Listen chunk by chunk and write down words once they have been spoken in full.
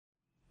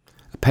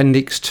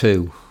Appendix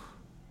 2.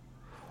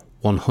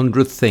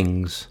 100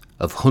 things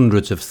of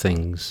hundreds of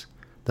things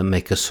that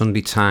make a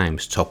Sunday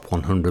Times top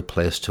 100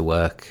 place to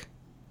work.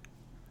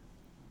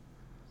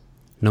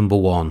 Number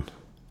 1.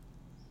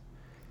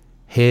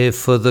 Here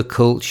for the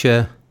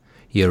culture,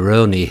 you're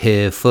only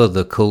here for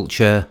the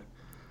culture.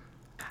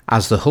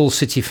 As the Hull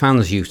City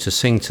fans used to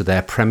sing to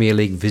their Premier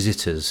League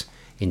visitors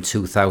in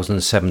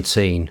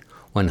 2017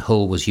 when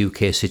Hull was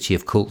UK City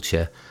of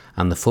Culture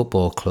and the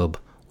football club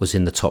was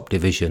in the top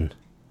division.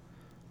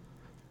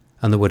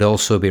 And they would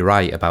also be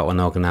right about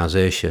an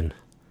organisation.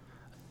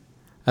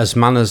 As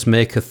manners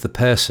maketh the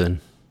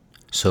person,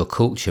 so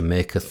culture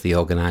maketh the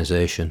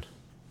organisation.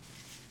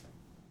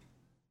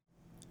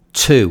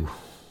 2.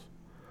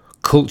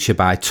 Culture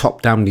by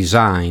top-down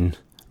design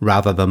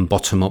rather than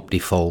bottom-up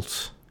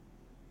default.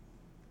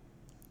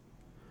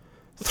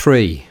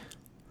 3.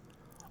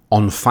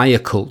 On-fire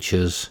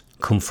cultures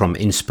come from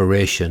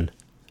inspiration,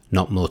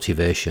 not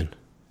motivation.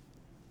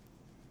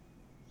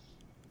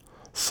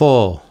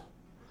 4.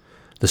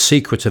 The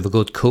secret of a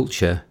good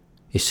culture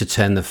is to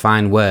turn the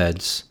fine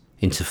words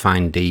into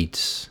fine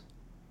deeds.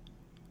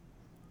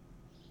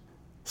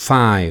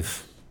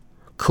 5.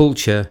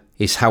 Culture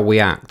is how we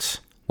act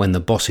when the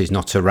boss is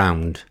not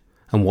around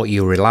and what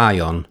you rely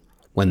on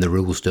when the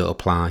rules don't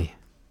apply.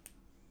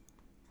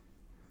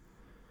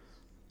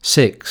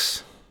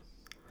 6.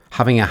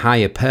 Having a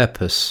higher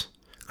purpose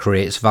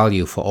creates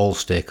value for all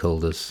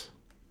stakeholders.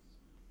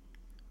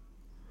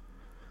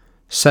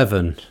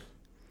 7.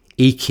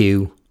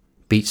 EQ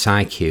beats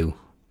IQ.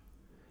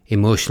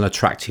 Emotional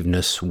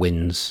attractiveness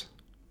wins.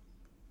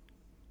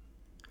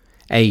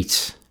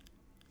 8.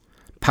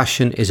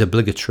 Passion is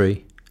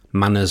obligatory,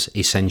 manners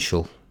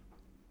essential.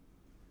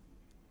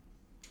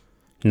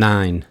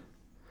 9.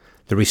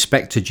 The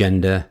respect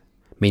agenda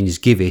means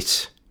give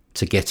it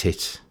to get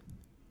it.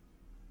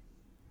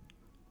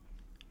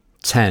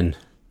 10.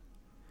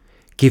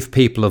 Give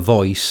people a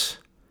voice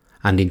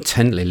and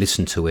intently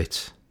listen to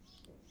it.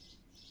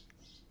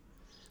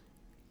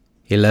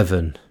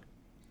 11.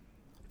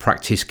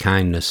 Practice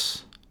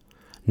kindness.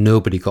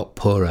 Nobody got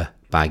poorer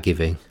by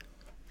giving.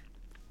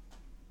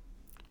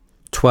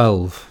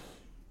 12.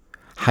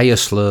 Hire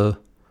slow,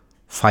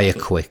 fire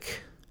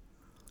quick.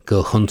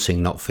 Go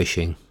hunting, not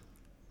fishing.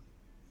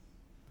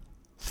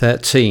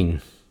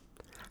 13.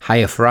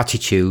 Hire for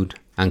attitude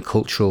and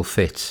cultural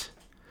fit.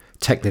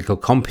 Technical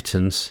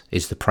competence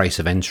is the price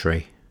of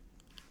entry.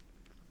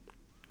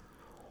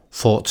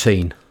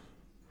 14.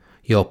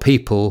 Your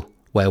people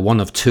wear one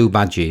of two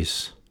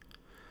badges.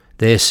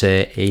 They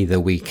say either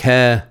we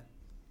care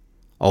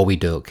or we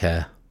don't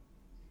care.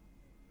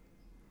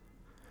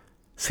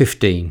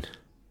 15.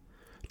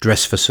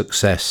 Dress for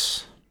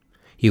success.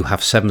 You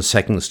have 7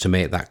 seconds to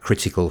make that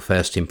critical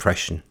first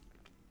impression.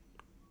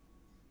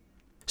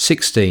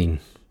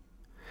 16.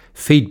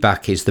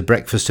 Feedback is the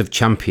breakfast of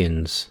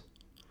champions.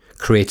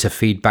 Create a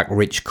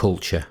feedback-rich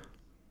culture.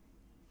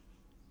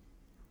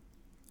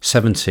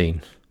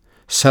 17.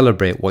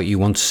 Celebrate what you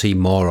want to see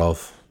more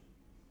of.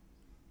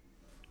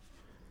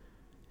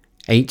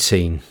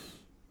 18.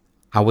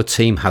 Our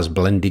team has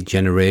blended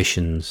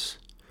generations.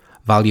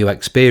 Value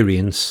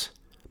experience,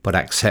 but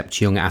accept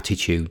young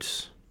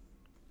attitudes.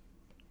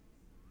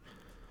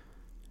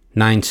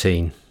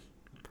 19.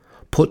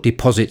 Put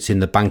deposits in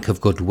the bank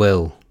of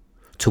goodwill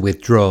to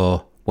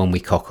withdraw when we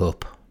cock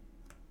up.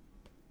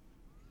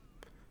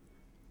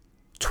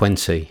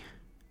 20.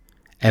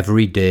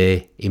 Every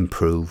day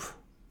improve.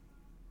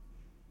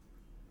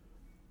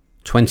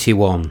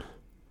 21.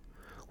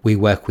 We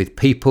work with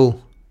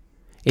people,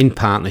 in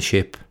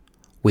partnership,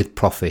 with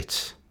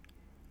profit.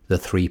 The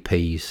 3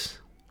 Ps.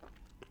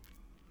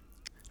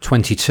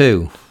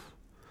 22.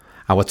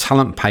 Our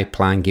talent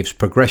pipeline gives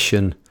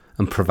progression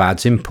and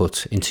provides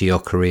input into your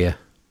career.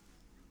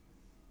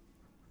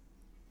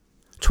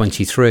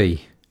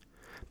 23.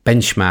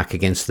 Benchmark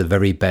against the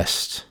very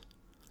best.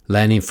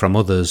 Learning from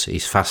others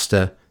is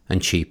faster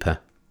and cheaper.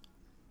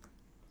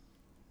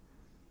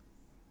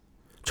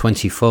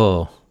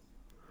 24.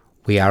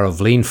 We are of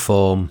lean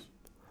form,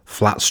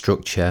 flat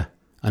structure,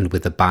 and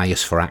with a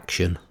bias for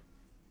action.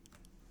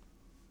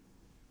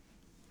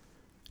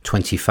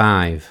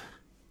 25.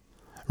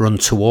 Run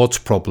towards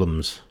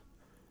problems,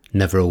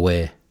 never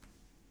away.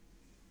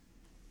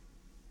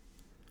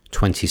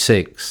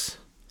 26.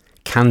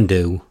 Can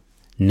do,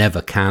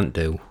 never can't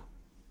do.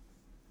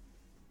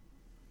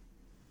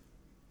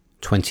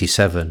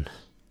 27.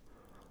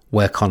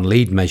 Work on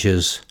lead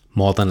measures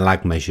more than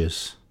lag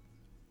measures.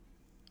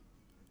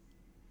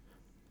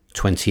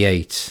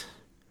 28.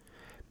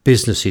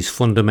 Business is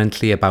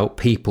fundamentally about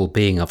people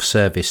being of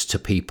service to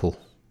people.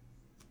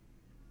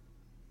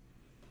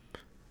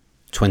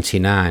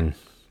 29.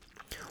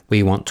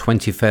 We want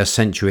 21st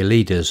century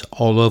leaders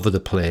all over the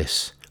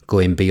place,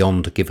 going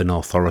beyond given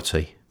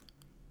authority.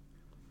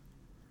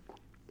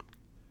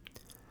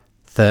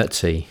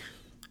 30.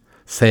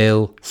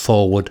 Fail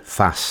forward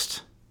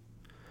fast.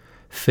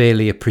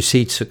 Failure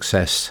precedes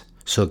success,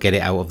 so get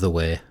it out of the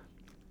way.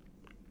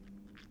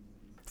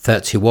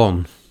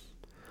 31.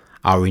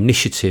 Our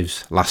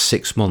initiatives last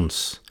 6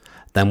 months.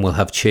 then we'll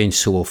have changed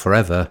Sewell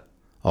forever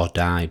or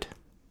died.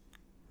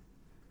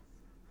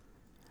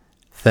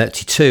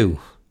 32.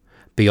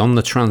 Beyond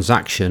the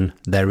transaction,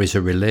 there is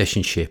a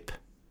relationship.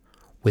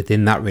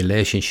 Within that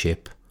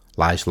relationship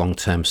lies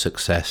long-term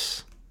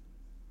success.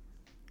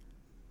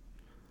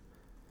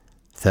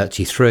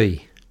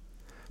 33.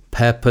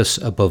 Purpose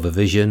above a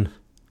vision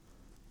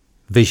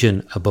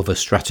above a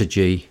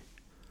strategy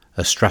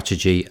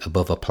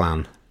above a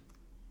plan.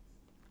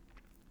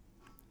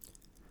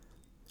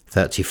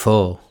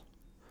 34.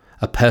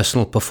 A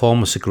personal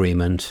performance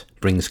agreement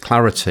brings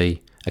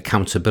clarity,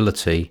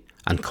 accountability,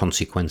 and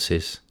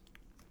consequences.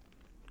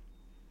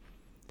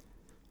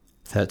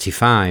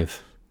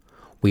 35.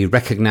 We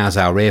recognise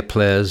our A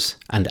players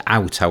and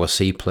out our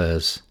C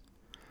players.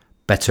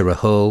 Better a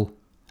hole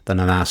than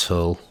an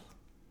asshole.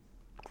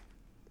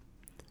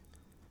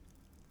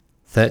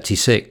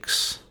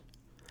 36.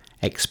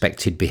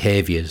 Expected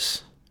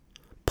behaviours.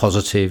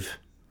 Positive,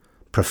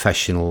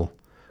 professional,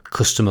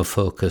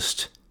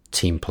 customer-focused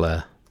team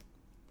player.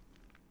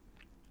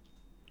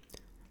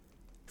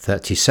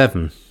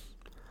 37.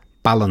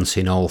 Balance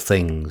in all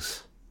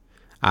things,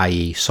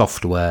 i.e.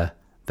 software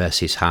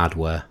versus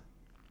hardware.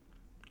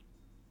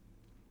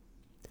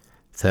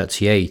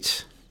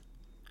 38.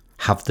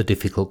 Have the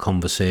difficult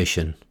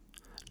conversation.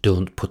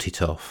 Don't put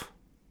it off.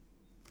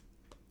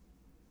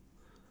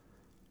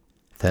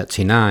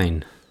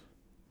 39.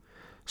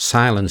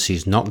 Silence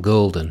is not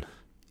golden,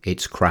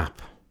 it's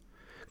crap.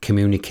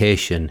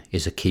 Communication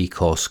is a key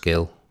core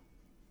skill.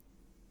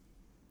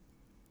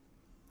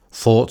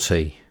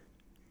 40.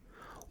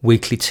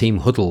 Weekly team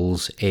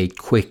huddles aid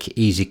quick,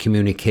 easy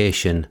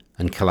communication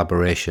and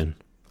collaboration.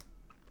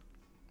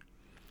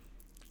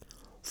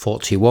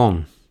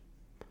 41.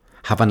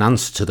 Have an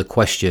answer to the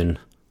question,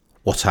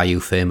 what are you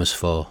famous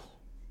for?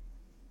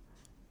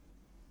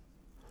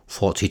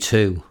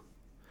 42.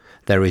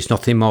 There is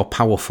nothing more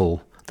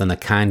powerful than a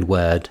kind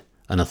word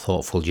and a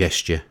thoughtful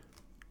gesture.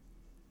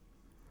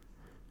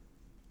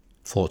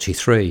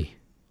 43.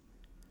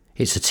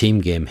 It's a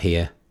team game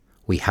here.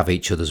 We have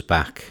each other's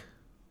back.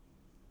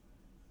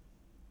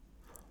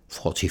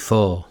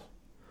 44.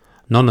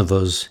 None of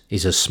us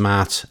is as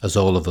smart as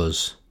all of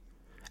us.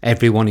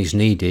 Everyone is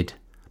needed,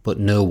 but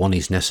no one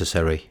is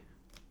necessary.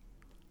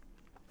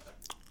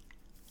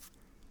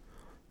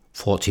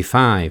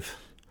 45.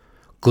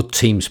 Good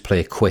teams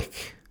play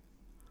quick.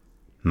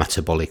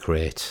 Metabolic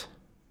rate.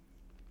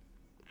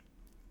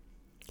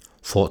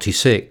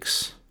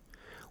 46.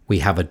 We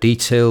have a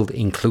detailed,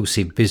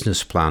 inclusive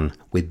business plan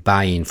with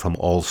buy-in from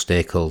all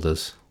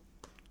stakeholders.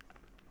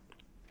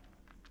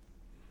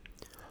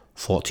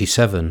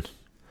 47.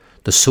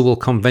 The Sewell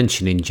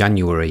Convention in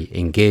January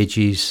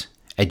engages,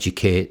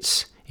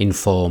 educates,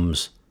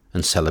 informs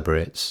and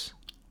celebrates.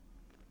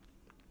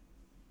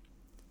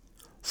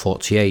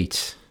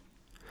 48.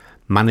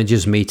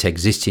 Managers meet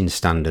existing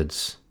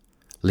standards.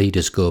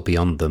 Leaders go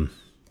beyond them.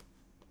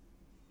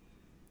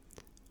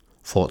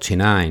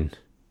 49.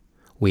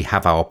 We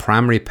have our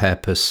primary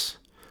purpose,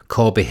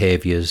 core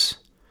behaviours,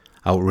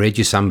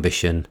 outrageous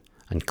ambition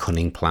and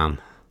cunning plan.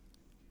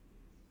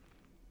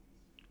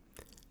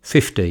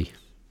 50.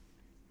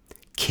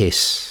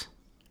 KISS.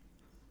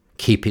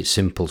 Keep it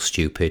simple,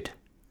 stupid.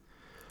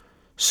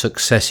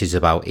 Success is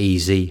about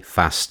easy,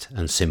 fast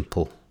and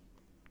simple.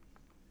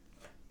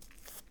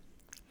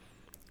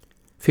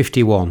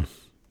 51.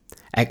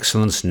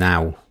 Excellence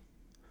now.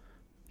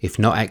 If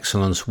not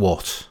excellence,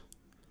 what?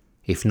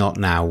 If not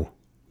now,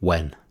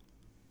 when?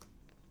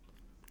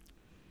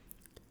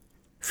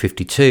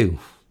 52.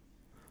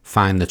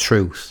 Find the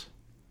truth.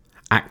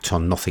 Act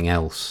on nothing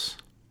else.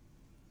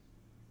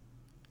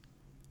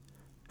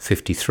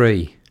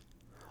 53.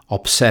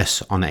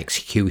 Obsess on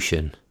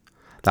execution.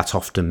 That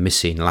often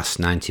missing last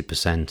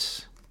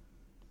 90%.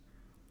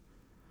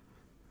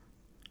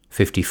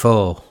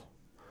 54.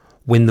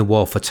 Win the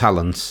war for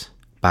talent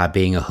by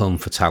being a home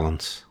for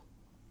talent.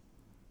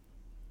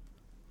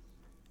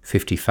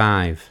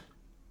 55.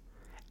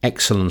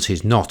 Excellence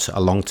is not a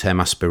long-term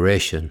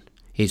aspiration,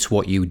 it's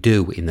what you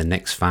do in the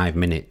next 5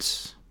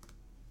 minutes.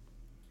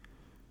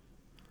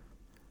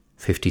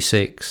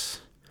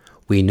 56.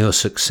 We know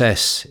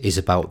success is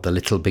about the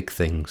little big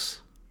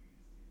things.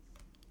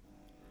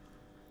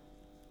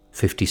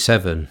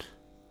 57.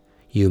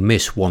 You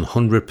miss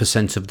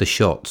 100% of the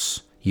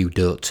shots you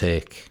don't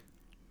take.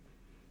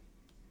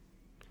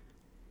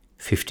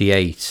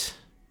 58.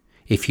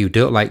 If you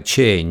don't like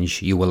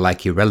change, you will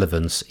like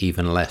irrelevance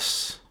even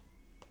less.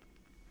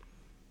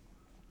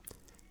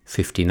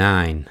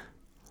 59.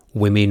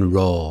 Women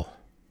roar.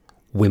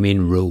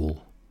 Women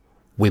rule.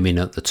 Women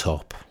at the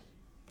top.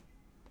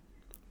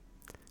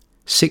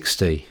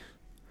 60.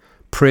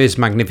 Praise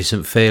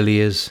magnificent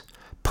failures.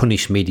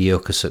 Punish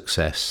mediocre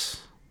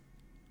success.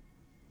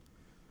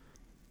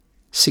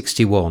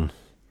 61.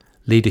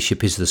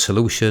 Leadership is the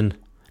solution.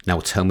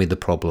 Now tell me the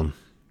problem.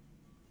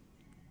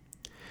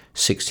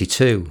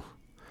 62.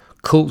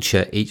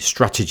 Culture eats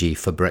strategy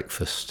for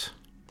breakfast.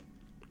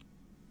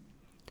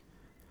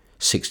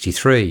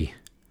 63.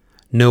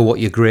 Know what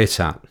you're great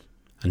at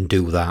and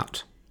do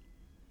that.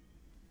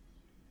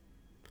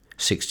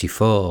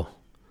 64.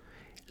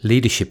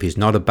 Leadership is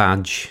not a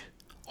badge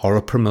or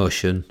a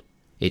promotion,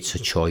 it's a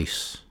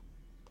choice.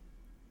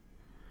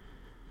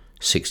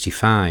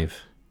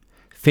 65.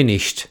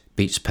 Finished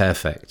beats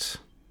perfect.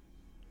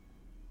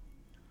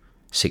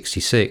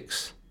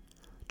 66.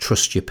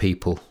 Trust your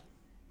people.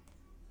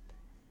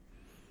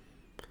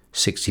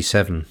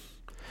 67.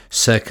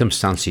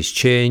 Circumstances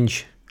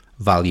change,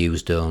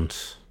 values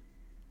don't.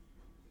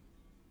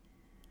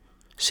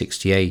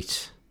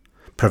 68.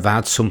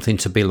 Provide something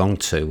to belong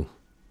to.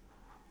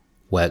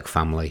 Work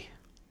family.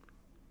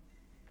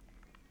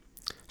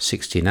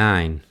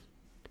 69.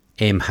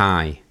 Aim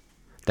high.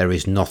 There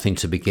is nothing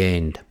to be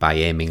gained by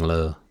aiming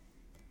low.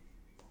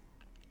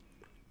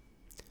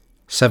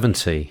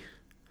 70.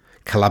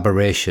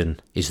 Collaboration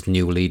is the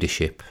new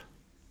leadership.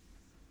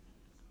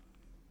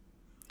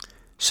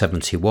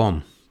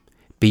 71.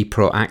 Be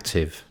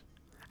proactive.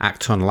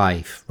 Act on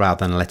life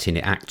rather than letting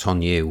it act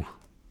on you.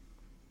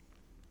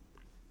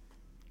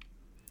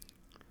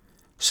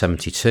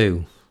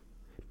 72.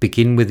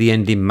 Begin with the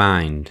end in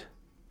mind.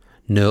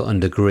 Know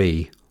and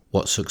agree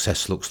what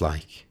success looks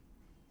like.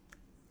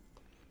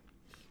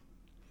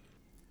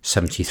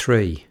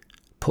 73.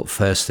 Put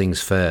first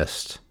things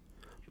first.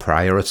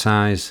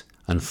 Prioritise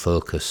and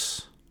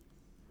focus.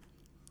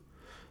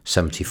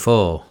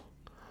 74.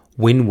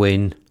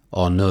 Win-win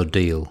or no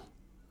deal.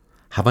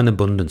 Have an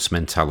abundance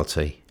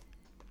mentality.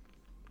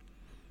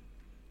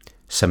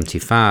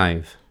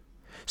 75.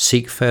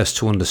 Seek first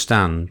to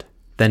understand,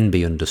 then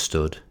be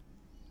understood.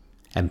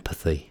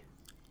 Empathy.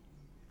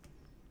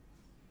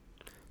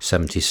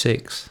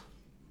 76.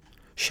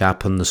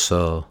 Sharpen the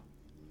saw.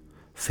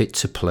 Fit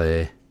to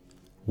play.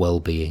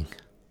 Well-being.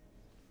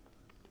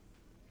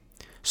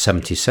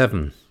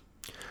 77.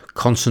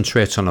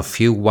 Concentrate on a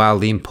few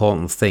wildly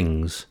important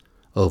things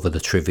over the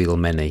trivial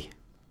many.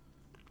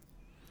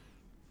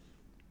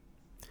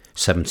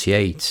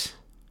 78.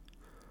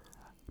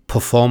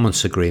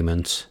 Performance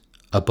agreement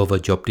above a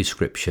job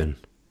description.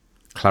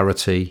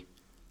 Clarity,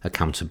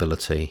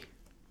 accountability.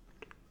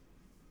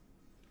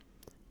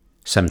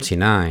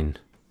 79.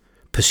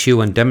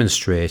 Pursue and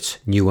demonstrate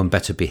new and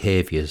better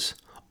behaviours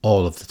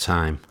all of the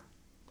time.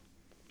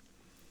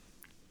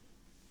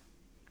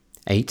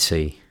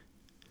 80.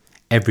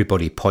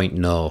 Everybody point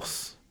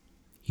north.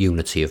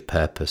 Unity of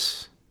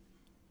purpose.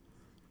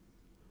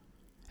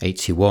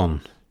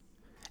 81.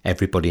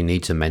 Everybody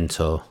needs a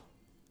mentor.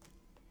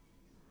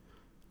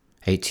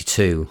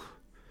 82.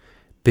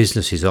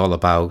 Business is all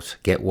about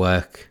get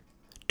work,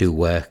 do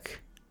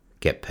work,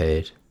 get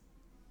paid.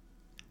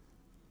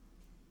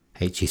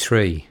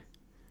 83.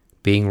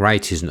 Being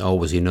right isn't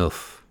always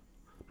enough.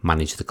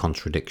 Manage the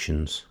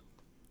contradictions.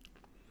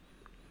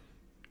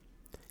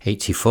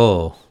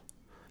 84.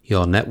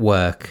 Your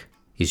network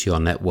is your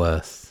net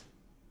worth.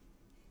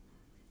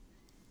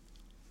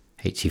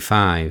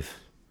 85.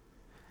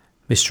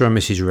 Mr. and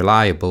Mrs.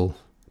 Reliable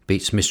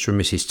beats Mr.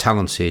 and Mrs.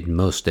 Talented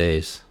most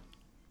days.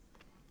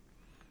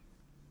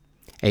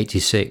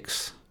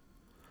 86.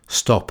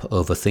 Stop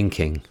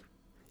overthinking.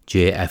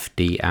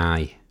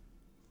 JFDI.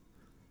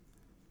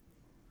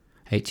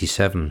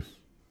 87.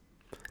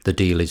 The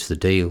deal is the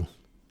deal.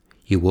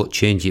 You won't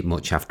change it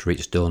much after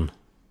it's done.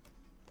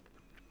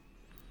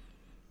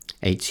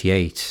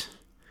 88.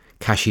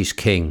 Cash is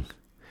king.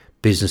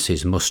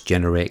 Businesses must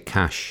generate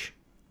cash.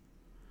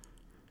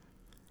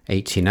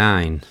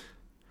 89.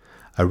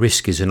 A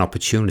risk is an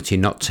opportunity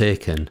not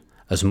taken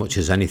as much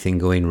as anything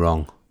going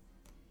wrong.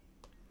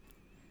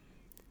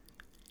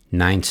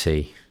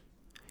 90.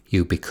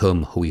 You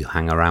become who you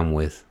hang around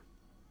with.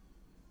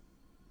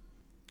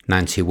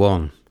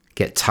 91.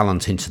 Get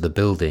talent into the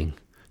building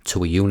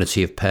to a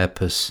unity of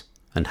purpose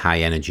and high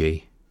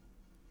energy.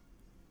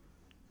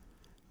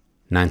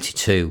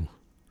 92.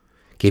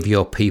 Give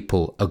your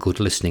people a good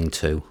listening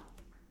to.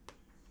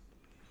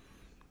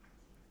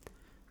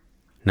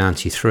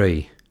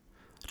 93.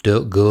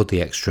 Don't go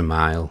the extra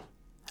mile,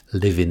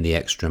 live in the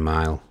extra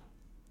mile.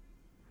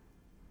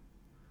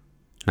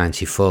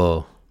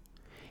 94.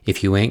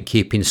 If you ain't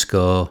keeping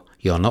score,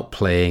 you're not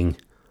playing,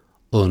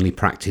 only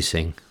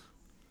practicing.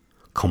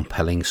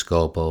 Compelling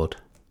scoreboard.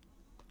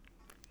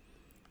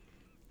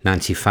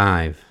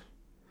 95.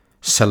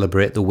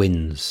 Celebrate the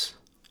wins,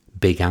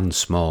 big and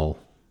small.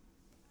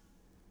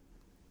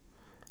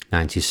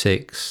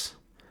 96.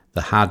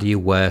 The harder you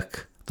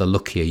work, the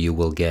luckier you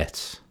will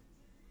get.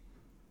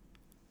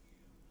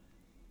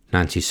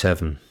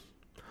 97.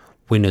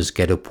 Winners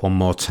get up one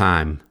more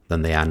time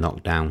than they are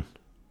knocked down.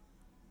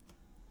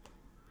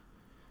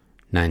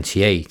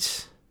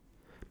 98.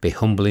 Be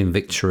humble in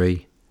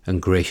victory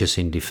and gracious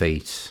in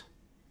defeat.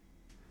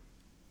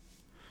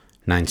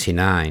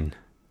 99.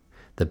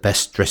 The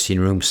best dressing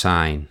room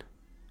sign.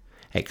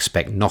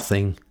 Expect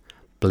nothing,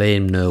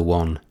 blame no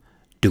one,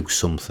 do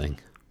something.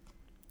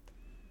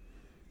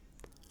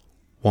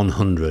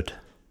 100.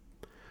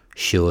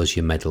 Show us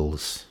your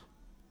medals.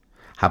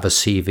 Have a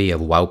CV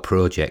of wow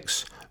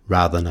projects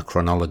rather than a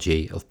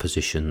chronology of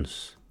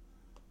positions.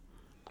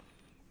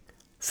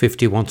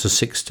 51 to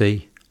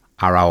 60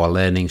 are our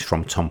learnings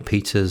from Tom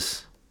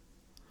Peters.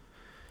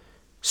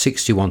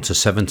 61 to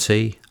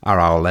 70 are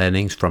our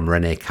learnings from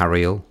René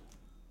Carriel.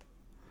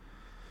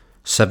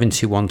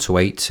 71 to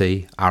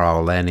 80 are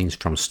our learnings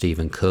from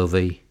Stephen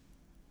Covey.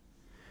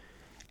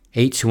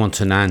 81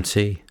 to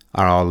 90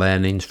 are our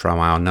learnings from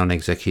our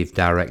non-executive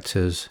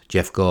directors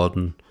Jeff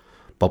Gordon,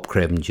 Bob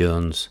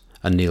Craven-Jones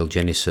and Neil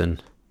Jennison.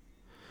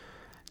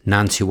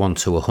 91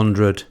 to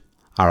 100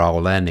 are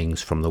our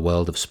learnings from the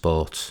world of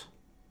sport.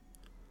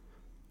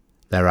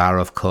 There are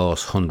of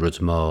course hundreds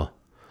more,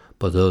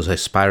 but those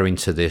aspiring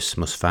to this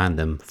must find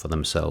them for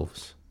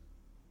themselves.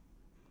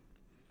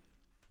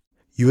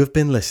 You have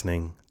been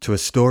listening to a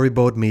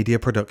Storyboard Media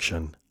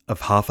production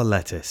of Half a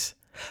Lettuce,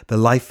 The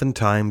Life and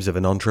Times of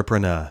an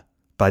Entrepreneur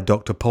by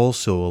Dr. Paul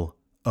Sewell,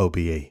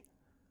 OBE.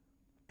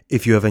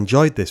 If you have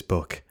enjoyed this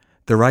book,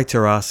 the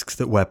writer asks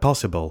that where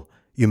possible,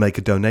 you make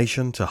a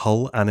donation to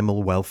Hull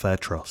Animal Welfare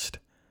Trust.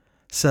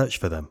 Search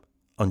for them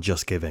on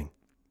Just Giving.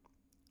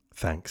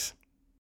 Thanks.